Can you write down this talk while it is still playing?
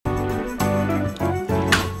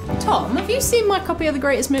Tom, have you seen my copy of the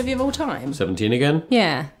greatest movie of all time? 17 again?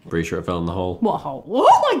 Yeah. Pretty sure it fell in the hole. What hole?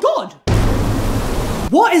 Oh my god!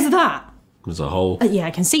 What is that? There's a hole. Yeah,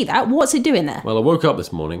 I can see that. What's it doing there? Well, I woke up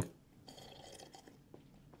this morning.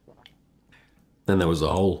 Then there was a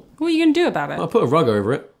hole. What are you going to do about it? I put a rug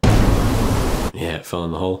over it. Yeah, it fell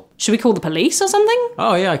in the hole. Should we call the police or something?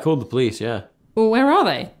 Oh yeah, I called the police, yeah. Well, where are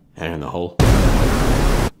they? Hang in the hole.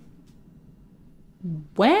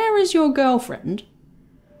 Where is your girlfriend?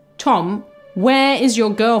 Tom, where is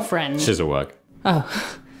your girlfriend? She's at work.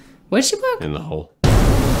 Oh. Where's she work? In the hole.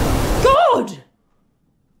 God!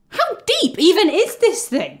 How deep even is this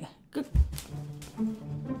thing?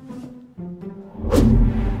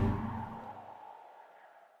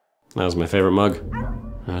 That was my favourite mug.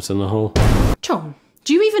 That's in the hole. Tom,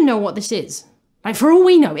 do you even know what this is? Like, for all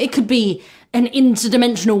we know, it could be an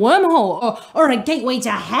interdimensional wormhole, or a gateway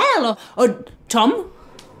to hell, or Tom?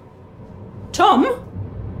 Tom?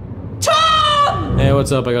 Tom! Hey,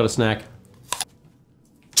 what's up? I got a snack.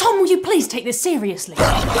 Tom, will you please take this seriously?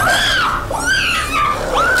 What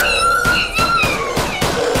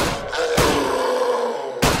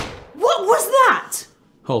was that?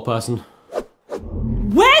 Hole person.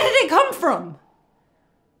 Where did it come from?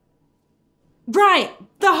 Right,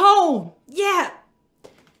 the hole. Yeah.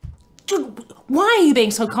 Why are you being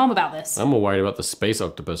so calm about this? I'm more worried about the space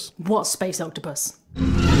octopus. What space octopus?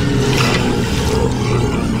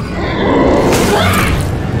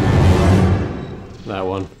 That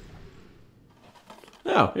one.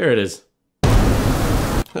 Oh, here it is.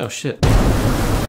 Oh shit.